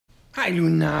Hi,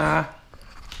 Luna.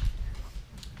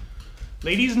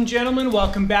 Ladies and gentlemen,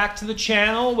 welcome back to the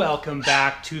channel. Welcome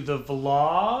back to the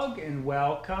vlog, and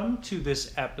welcome to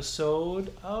this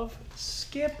episode of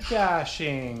Skip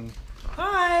Dashing.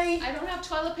 Hi. I don't have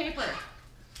toilet paper.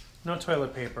 No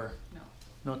toilet paper. No.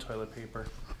 No toilet paper.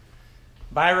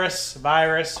 Virus,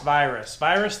 virus, virus.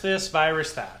 Virus this,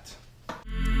 virus that.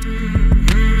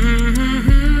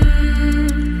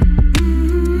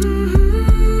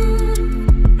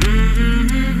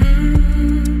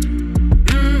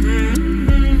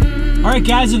 Alright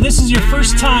guys, if this is your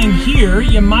first time here,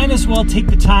 you might as well take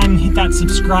the time and hit that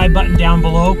subscribe button down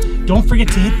below. Don't forget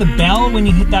to hit the bell when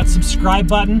you hit that subscribe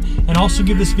button, and also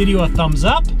give this video a thumbs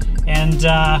up, and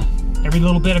every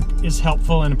little bit is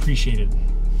helpful and appreciated.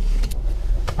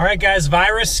 Alright guys,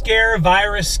 virus scare,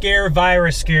 virus scare,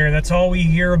 virus scare. That's all we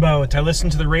hear about. I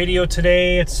listened to the radio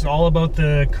today. It's all about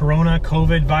the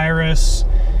COVID virus.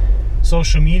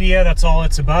 Social media, that's all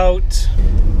it's about.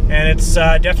 And it's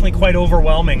definitely quite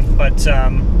overwhelming, but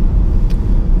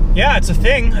yeah, it's a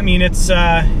thing. I mean, it's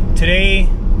today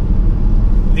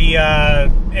the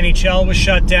NHL was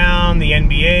shut down, the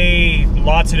NBA,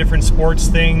 lots of different sports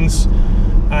things.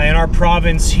 In our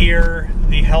province here,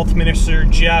 the health minister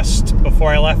just before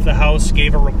I left the house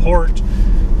gave a report,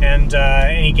 and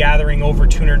any gathering over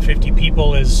 250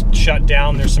 people is shut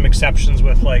down. There's some exceptions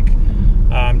with like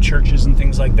churches and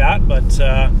things like that, but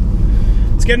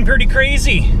it's getting pretty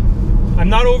crazy. I'm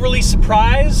not overly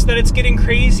surprised that it's getting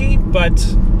crazy,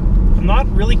 but I'm not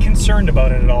really concerned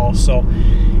about it at all. So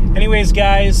anyways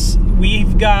guys,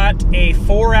 we've got a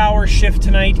 4-hour shift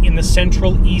tonight in the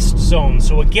Central East zone.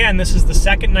 So again, this is the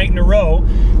second night in a row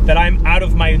that I'm out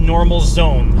of my normal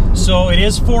zone. So it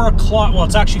is 4 o'clock, well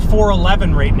it's actually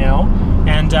 4:11 right now,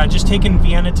 and just taking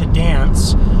Vienna to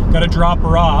dance. Gotta drop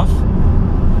her off.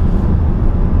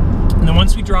 And then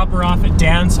once we drop her off at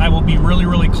dance, I will be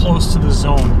really close to the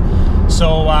zone.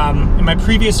 So in my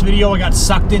previous video, I got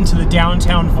sucked into the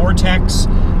downtown vortex.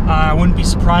 I wouldn't be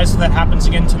surprised if that happens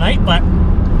again tonight, but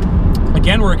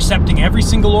again, we're accepting every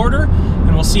single order,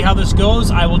 and we'll see how this goes.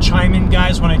 I will chime in,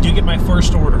 guys, when I do get my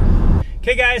first order.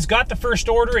 Okay guys, got the first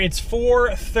order. It's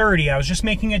 4:30. I was just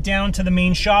making it down to the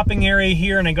main shopping area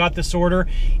here, and I got this order.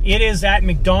 It is at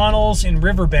McDonald's in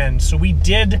Riverbend. So we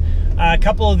did a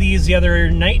couple of these the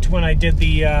other night when I did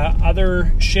the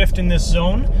other shift in this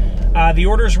zone. The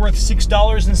order is worth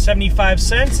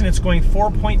 $6.75, and it's going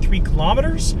 4.3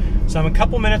 kilometers. So I'm a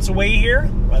couple minutes away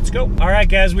here. Let's go. All right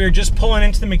guys, we are just pulling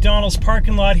into the McDonald's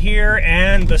parking lot here,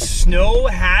 and the snow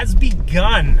has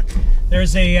begun.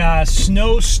 There's a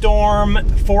snowstorm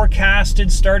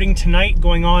forecasted starting tonight,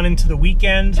 going on into the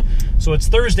weekend. So it's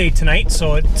Thursday tonight,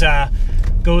 so it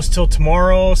goes till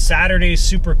tomorrow. Saturday's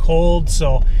super cold,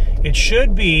 so it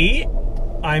should be,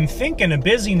 I'm thinking, a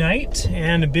busy night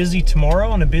and a busy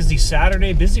tomorrow and a busy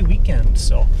Saturday, busy weekend.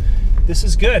 So this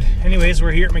is good. Anyways,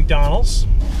 we're here at McDonald's.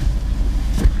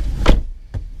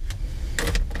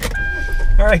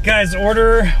 All right guys,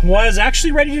 order was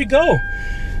actually ready to go.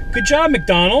 Good job,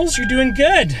 McDonald's. You're doing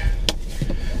good.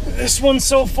 This one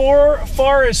so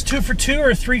far is 2 for 2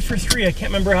 or 3 for 3. I can't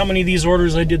remember how many of these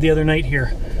orders I did the other night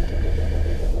here.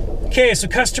 Okay, so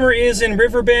customer is in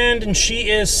Riverbend, and she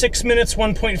is 6 minutes,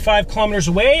 1.5 kilometers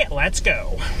away. Let's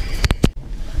go.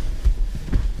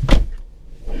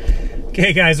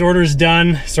 Okay, guys, order's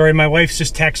done. Sorry, my wife's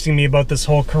just texting me about this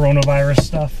whole coronavirus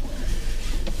stuff.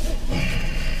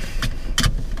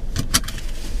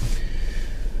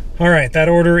 All right, that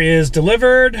order is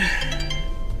delivered.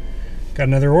 Got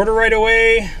another order right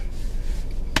away.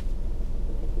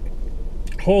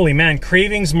 Holy man,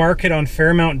 Cravings Market on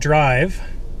Fairmount Drive.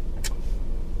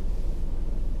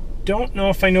 Don't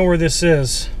know if I know where this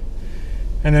is.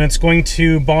 And then it's going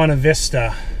to Bonavista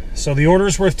Vista. So the order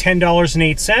is worth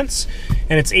 $10.08,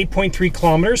 and it's 8.3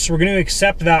 kilometers. So we're going to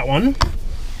accept that one.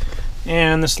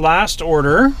 And this last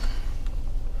order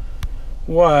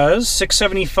was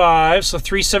 $6.75, so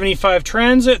 $3.75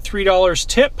 transit, $3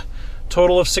 tip,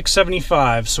 total of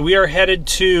 $6.75. So we are headed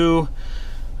to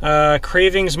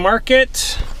Cravings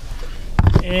Market,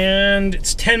 and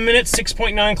it's 10 minutes,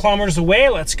 6.9 kilometers away.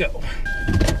 Let's go.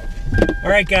 All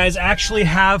right guys, actually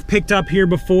have picked up here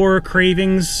before,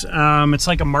 Cravings. It's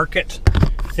like a market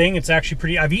thing. It's actually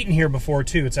pretty, I've eaten here before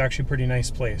too. It's actually a pretty nice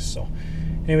place. So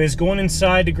anyways, going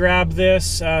inside to grab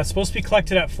this. It's supposed to be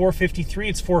collected at 4:53.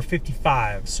 It's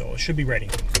 4:55, so it should be ready.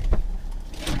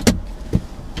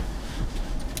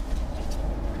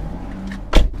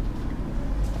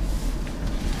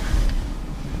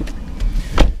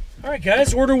 All right,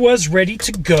 guys, order was ready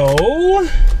to go.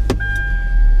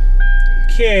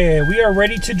 Okay, we are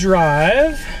ready to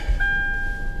drive.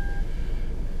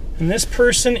 And this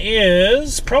person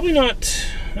is probably not,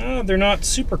 they're not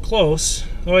super close.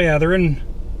 Oh yeah, they're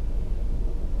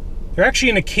actually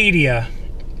in Acadia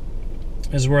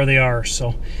is where they are.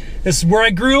 So this is where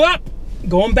I grew up,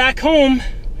 going back home.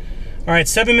 All right,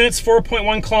 7 minutes,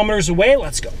 4.1 kilometers away.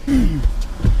 Let's go.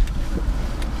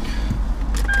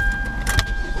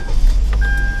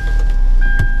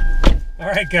 All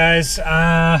right, guys,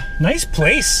 nice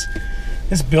place.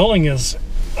 This building is,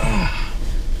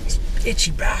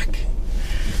 itchy back.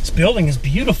 This building is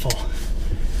beautiful.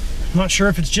 I'm not sure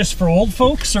if it's just for old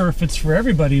folks or if it's for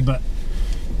everybody, but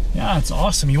yeah, it's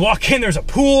awesome. You walk in, there's a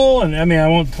pool, and I mean, I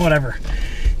won't, whatever.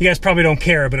 You guys probably don't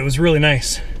care, but it was really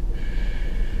nice.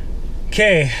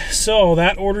 Okay, so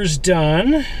that order's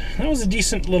done. That was a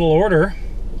decent little order.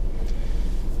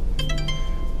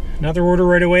 Another order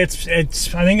right away. I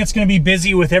think it's going to be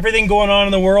busy with everything going on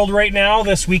in the world right now.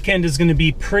 This weekend is going to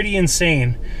be pretty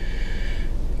insane.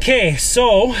 Okay,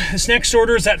 so this next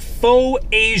order is at Faux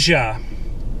Asia.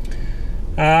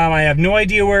 I have no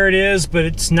idea where it is, but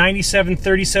it's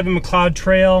 9737 McLeod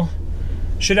Trail.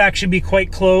 Should actually be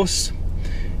quite close.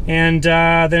 And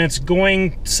then it's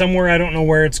going somewhere, I don't know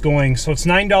where it's going. So it's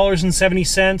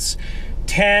 $9.70,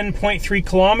 10.3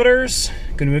 kilometers.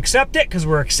 Going to accept it because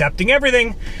we're accepting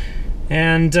everything.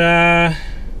 And the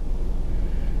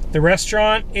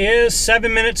restaurant is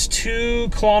 7 minutes, 2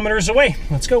 kilometers away.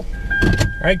 Let's go.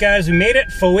 All right, guys, we made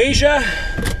it. Faux Asia.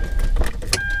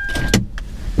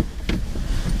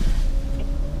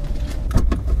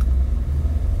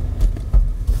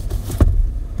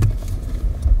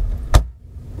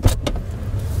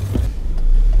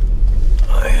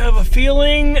 I have a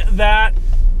feeling that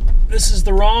this is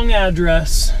the wrong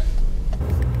address.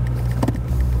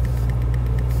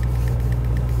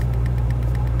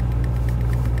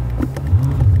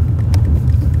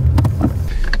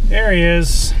 There he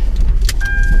is.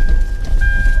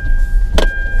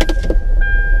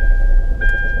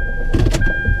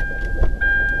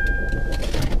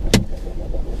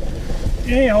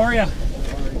 Hey, how are you?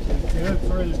 Good.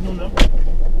 Sorry, there's no number.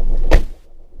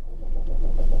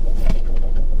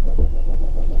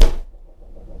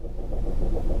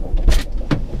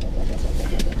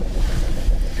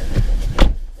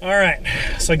 All right,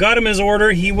 so I got him his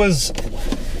order. He was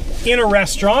in a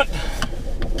restaurant.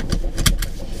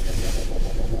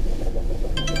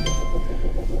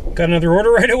 Got another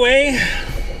order right away.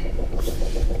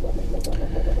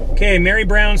 Okay, Mary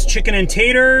Brown's Chicken and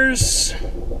Taters.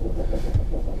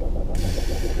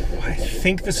 I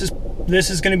think this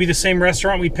is going to be the same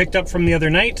restaurant we picked up from the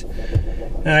other night.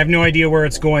 I have no idea where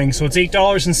it's going. So it's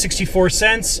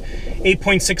 $8.64,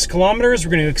 8.6 kilometers.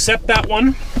 We're going to accept that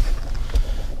one.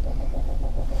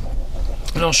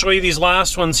 And I'll show you these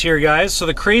last ones here, guys. So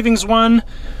the Cravings one,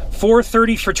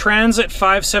 $4.30 for transit,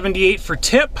 $5.78 for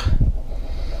tip.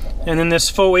 And then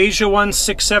this Faux Asia one,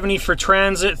 $6.70 for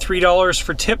transit, $3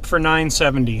 for tip for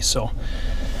 $9.70. So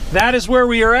that is where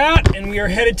we are at, and we are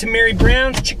headed to Mary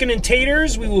Brown's Chicken and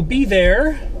Taters. We will be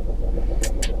there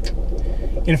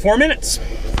in 4 minutes.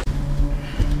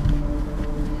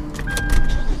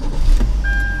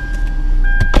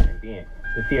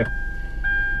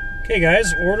 Okay,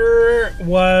 guys, order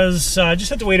was, just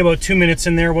had to wait about 2 minutes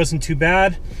in there, wasn't too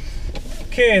bad.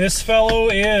 Okay, this fellow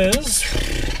is,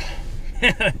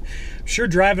 I'm sure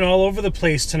driving all over the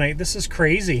place tonight. This is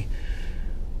crazy.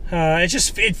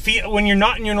 When you're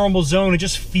not in your normal zone, it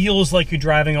just feels like you're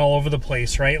driving all over the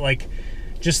place, right? Like,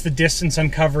 just the distance I'm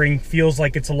covering feels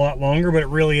like it's a lot longer, but it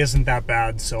really isn't that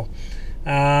bad. So,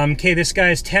 okay, this guy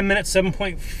is 10 minutes,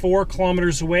 7.4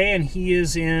 kilometers away, and he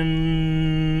is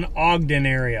in Ogden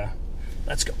area.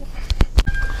 Let's go.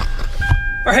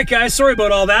 All right, guys, sorry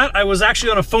about all that. I was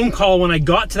actually on a phone call when I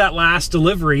got to that last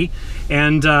delivery,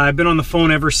 and I've been on the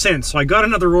phone ever since. So I got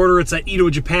another order. It's at Ito,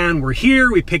 Japan. We're here.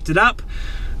 We picked it up.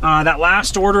 That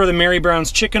last order, the Mary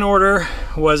Brown's chicken order,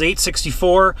 was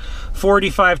 $8.64,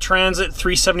 $4.85 transit,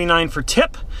 $3.79 for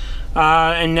tip.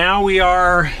 And now we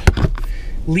are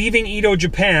leaving Ito,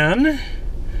 Japan,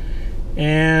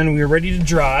 and we are ready to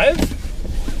drive.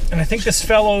 And I think this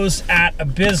fellow's at a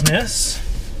business.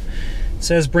 It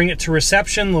says bring it to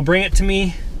reception. They'll bring it to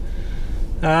me.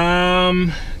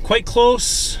 Quite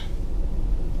close.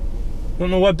 Don't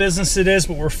know what business it is,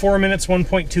 but we're 4 minutes,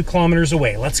 1.2 kilometers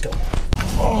away. Let's go.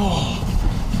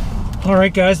 Oh. All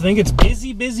right, guys, I think it's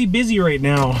busy, busy, busy right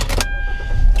now.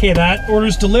 Okay, that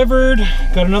order's delivered.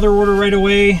 Got another order right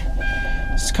away.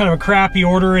 It's kind of a crappy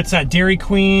order. It's at Dairy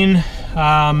Queen,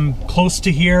 close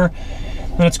to here.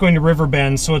 Then it's going to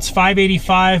Riverbend. So it's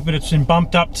 $5.85, but it's been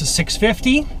bumped up to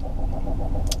 $6.50.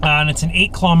 And it's an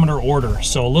 8-kilometer order,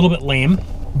 so a little bit lame.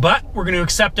 But we're going to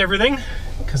accept everything,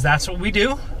 because that's what we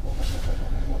do.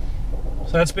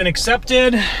 So that's been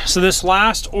accepted. So this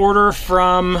last order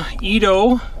from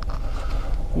Edo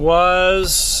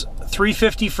was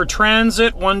 $3.50 for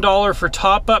transit, $1 for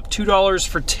top up, $2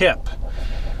 for tip.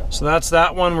 So that's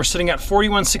that one. We're sitting at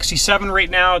 $41.67 right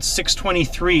now. It's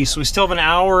 6:23, so we still have an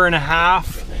hour and a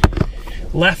half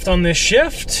left on this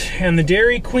shift. And the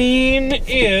Dairy Queen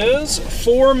is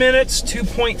 4 minutes,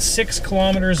 2.6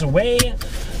 kilometers away.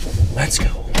 Let's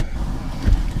go.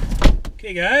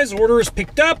 Okay guys, order is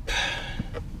picked up.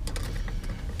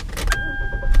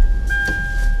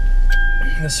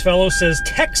 This fellow says,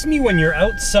 text me when you're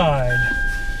outside.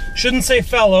 Shouldn't say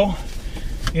fellow.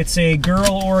 It's a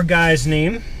girl or a guy's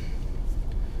name.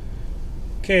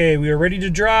 Okay, we are ready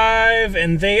to drive,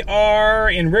 and they are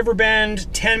in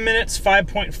Riverbend, 10 minutes,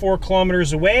 5.4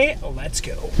 kilometers away. Let's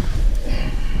go.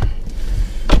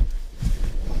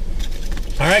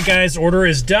 All right, guys, order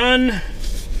is done.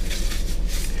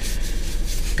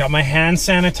 Got my hand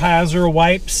sanitizer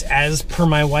wipes as per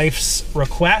my wife's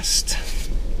request.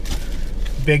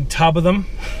 Big tub of them.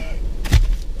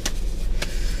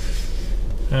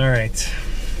 All right,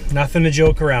 nothing to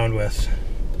joke around with.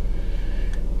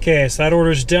 Okay, so that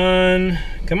order's done.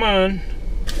 Come on.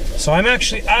 So I'm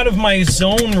actually out of my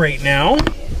zone right now.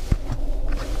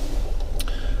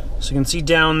 So you can see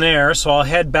down there, so I'll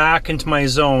head back into my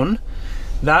zone.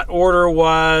 That order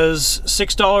was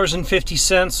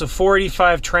 $6.50, so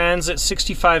 $4.85 transit,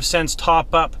 65 cents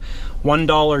top up,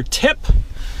 $1 tip.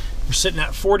 We're sitting at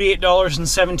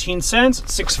 $48.17 at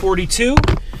 6:42.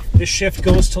 This shift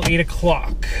goes till 8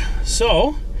 o'clock.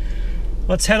 So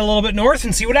let's head a little bit north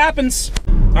and see what happens.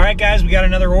 All right, guys, we got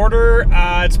another order.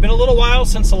 It's been a little while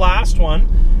since the last one.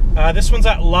 This one's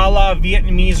at La La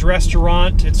Vietnamese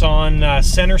restaurant. It's on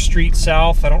Center Street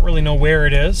South. I don't really know where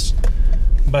it is,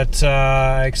 but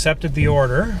I accepted the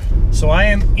order. So I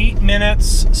am 8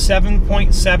 minutes,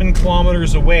 7.7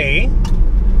 kilometers away.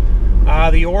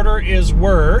 The order is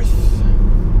worth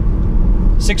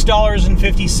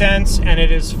 $6.50, and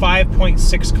it is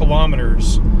 5.6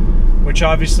 kilometers, which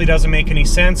obviously doesn't make any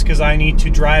sense because I need to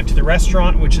drive to the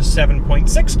restaurant, which is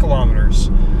 7.6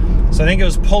 kilometers. So I think it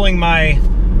was pulling my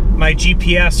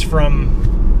GPS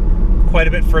from quite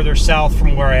a bit further south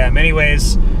from where I am.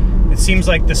 Anyways, it seems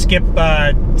like the skip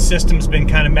system's been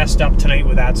kind of messed up tonight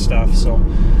with that stuff. So,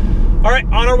 all right,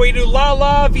 on our way to La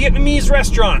La Vietnamese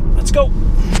restaurant. Let's go.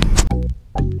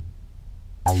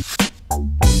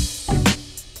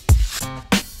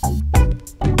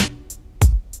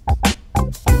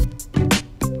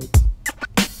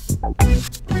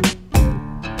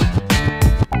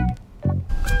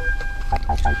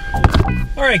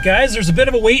 Alright guys, there's a bit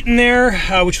of a wait in there,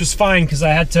 which was fine because I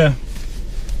had to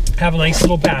have a nice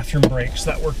little bathroom break,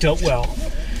 so that worked out well.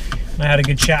 I had a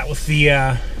good chat with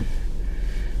the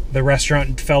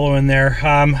restaurant fellow in there.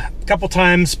 A couple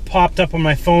times popped up on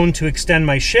my phone to extend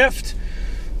my shift,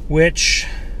 which,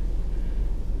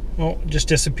 well, just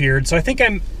disappeared. So I think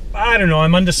I don't know,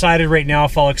 I'm undecided right now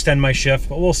if I'll extend my shift,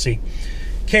 but we'll see.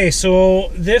 Okay, so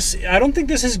this, I don't think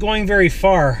this is going very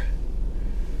far.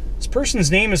 This person's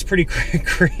name is pretty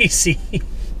crazy.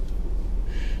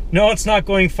 No, it's not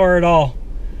going far at all.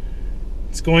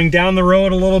 It's going down the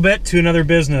road a little bit to another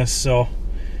business. So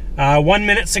 1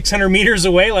 minute, 600 meters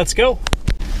away. Let's go.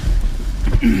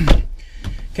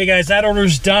 Okay guys, that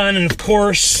order's done. And of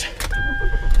course,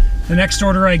 the next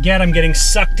order I get, I'm getting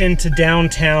sucked into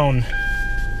downtown.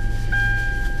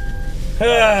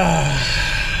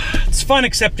 It's fun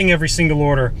accepting every single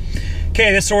order.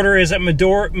 Okay, this order is at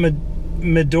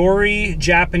Midori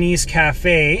Japanese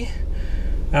Cafe,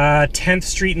 10th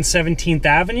Street and 17th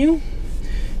Avenue,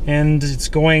 and it's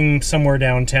going somewhere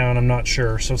downtown, I'm not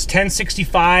sure. So it's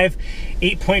 1065,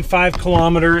 8.5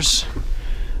 kilometers.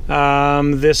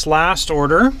 This last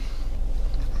order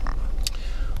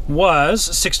was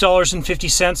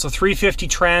 $6.50, so $3.50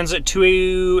 transit,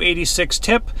 $2.86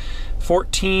 tip,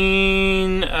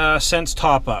 14 cents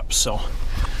top up. So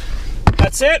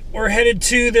that's it. We're headed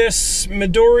to this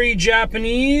Midori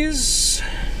Japanese,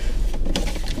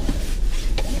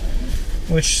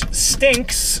 which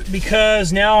stinks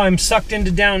because now I'm sucked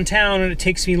into downtown and it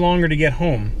takes me longer to get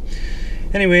home.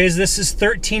 Anyways, this is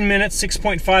 13 minutes,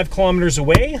 6.5 kilometers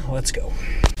away. Let's go.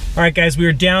 All right, guys, we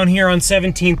are down here on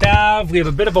 17th Ave. We have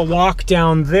a bit of a walk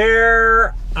down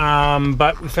there,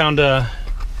 but we found a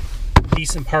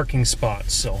decent parking spot,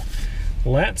 so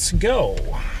let's go.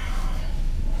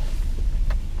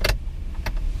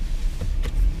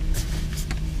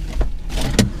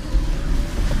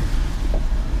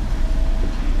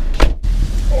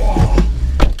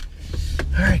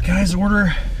 Guys,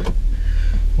 order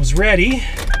was ready.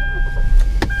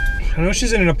 I know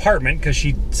she's in an apartment because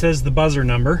she says the buzzer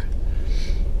number.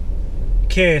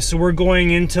 Okay, so we're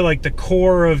going into like the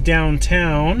core of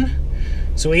downtown.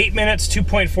 So 8 minutes,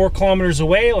 2.4 kilometers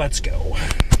away. Let's go.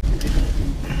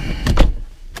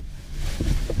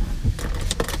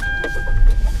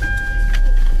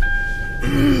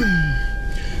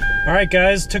 All right,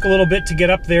 guys, took a little bit to get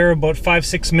up there, about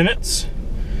 5-6 minutes,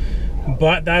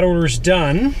 but that order's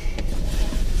done.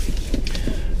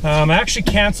 I actually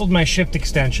canceled my shift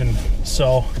extension,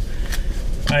 so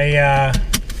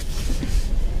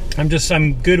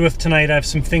I'm good with tonight. I have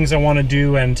some things I want to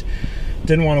do and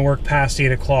didn't want to work past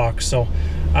 8 o'clock. So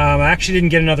I actually didn't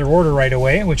get another order right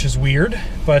away, which is weird,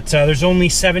 but there's only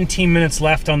 17 minutes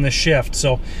left on the shift.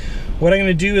 So what I'm going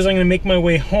to do is I'm going to make my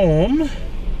way home.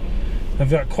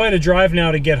 I've got quite a drive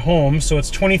now to get home, so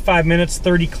it's 25 minutes,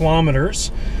 30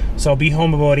 kilometers. So I'll be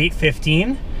home about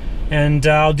 8:15, and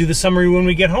I'll do the summary when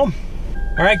we get home.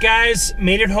 All right, guys,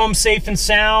 made it home safe and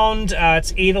sound.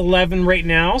 It's 8:11 right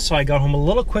now, so I got home a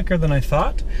little quicker than I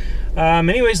thought.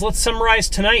 Anyways, let's summarize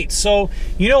tonight. So,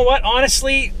 you know what?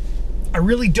 Honestly, I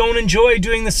really don't enjoy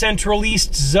doing the Central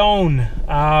East Zone.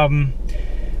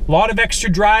 A lot of extra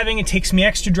driving. It takes me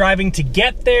extra driving to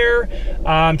get there.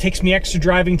 Takes me extra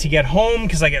driving to get home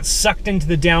because I get sucked into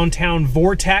the downtown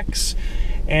vortex.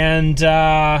 And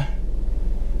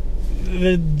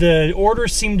the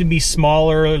orders seem to be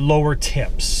smaller, lower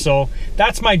tips. So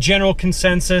that's my general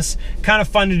consensus. Kind of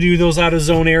fun to do those out of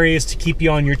zone areas to keep you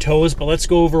on your toes. But let's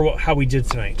go over how we did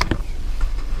tonight.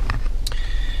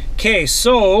 Okay,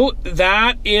 so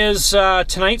that is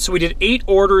tonight. So we did 8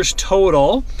 orders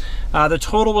total. The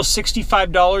total was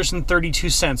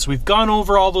 $65.32. We've gone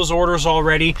over all those orders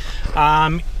already.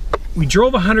 We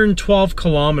drove 112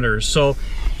 kilometers. So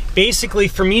basically,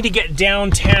 for me to get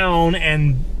downtown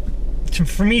and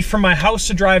from my house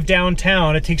to drive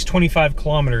downtown, it takes 25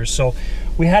 kilometers. So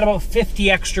we had about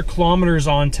 50 extra kilometers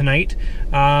on tonight.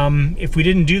 If we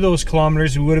didn't do those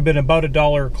kilometers, we would have been about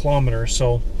 $1 a kilometer.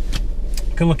 So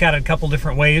can look at it a couple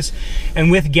different ways.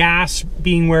 And with gas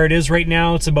being where it is right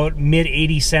now, it's about mid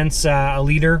 80 cents a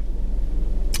liter.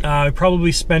 We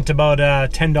probably spent about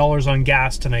 $10 on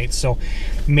gas tonight, so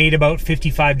made about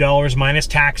 $55 minus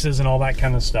taxes and all that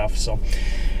kind of stuff. So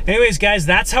anyways, guys,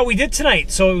 that's how we did tonight.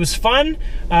 So it was fun,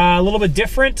 a little bit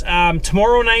different.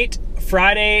 Tomorrow night,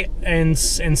 Friday and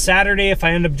Saturday, if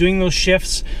I end up doing those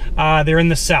shifts, they're in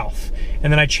the south.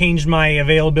 And then I changed my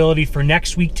availability for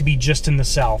next week to be just in the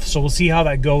south. So we'll see how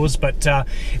that goes. But it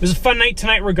was a fun night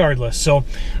tonight regardless. So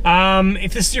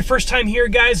if this is your first time here,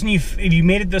 guys, and if you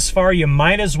made it this far, you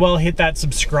might as well hit that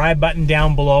subscribe button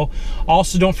down below.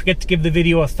 Also, don't forget to give the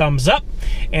video a thumbs up.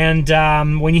 And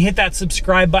when you hit that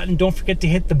subscribe button, don't forget to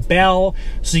hit the bell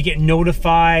so you get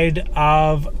notified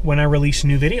of when I release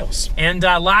new videos. And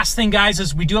last thing, guys,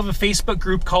 is we do have a Facebook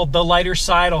group called The Lighter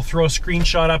Side. I'll throw a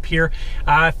screenshot up here.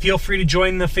 Feel free to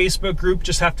join the Facebook group.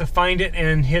 Just have to find it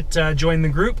and hit join the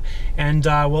group, and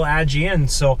we'll add you in.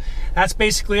 So that's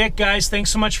basically it, guys.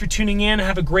 Thanks so much for tuning in.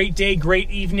 Have a great day,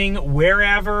 great evening,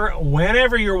 wherever,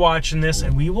 whenever you're watching this,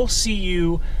 and we will see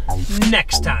you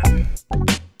next time.